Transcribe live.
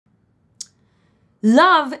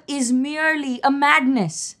Love is merely a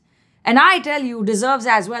madness, and I tell you, deserves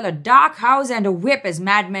as well a dark house and a whip as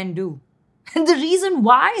madmen do. And the reason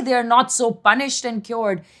why they are not so punished and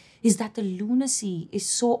cured is that the lunacy is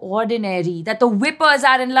so ordinary that the whippers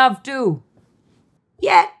are in love too.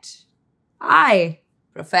 Yet, I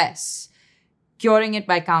profess curing it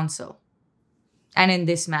by counsel, and in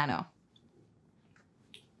this manner.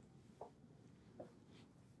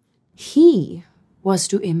 He was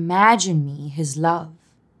to imagine me his love,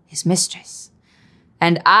 his mistress,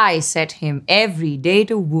 and I set him every day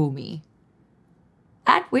to woo me.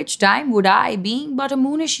 At which time would I, being but a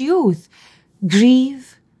moonish youth,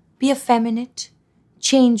 grieve, be effeminate,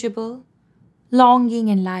 changeable, longing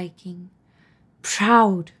and liking,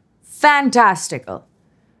 proud, fantastical,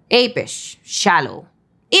 apish, shallow,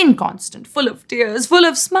 inconstant, full of tears, full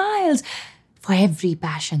of smiles, for every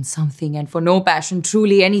passion something, and for no passion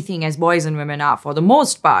truly anything, as boys and women are, for the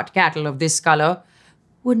most part, cattle of this colour,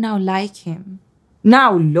 would now like him,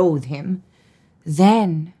 now loathe him,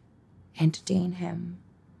 then entertain him,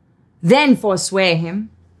 then forswear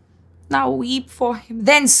him, now weep for him,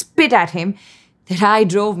 then spit at him, that I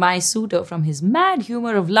drove my suitor from his mad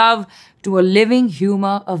humour of love to a living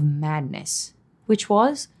humour of madness, which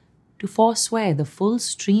was to forswear the full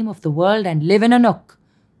stream of the world and live in a nook,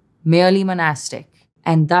 merely monastic,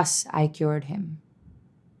 and thus I cured him.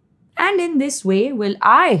 And in this way will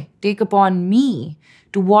I take upon me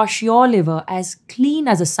to wash your liver as clean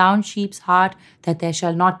as a sound sheep's heart, that there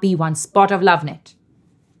shall not be one spot of love in it.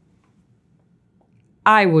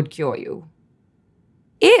 I would cure you,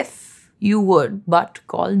 if you would but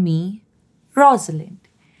call me Rosalind,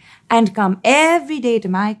 and come every day to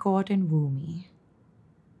my court and woo me.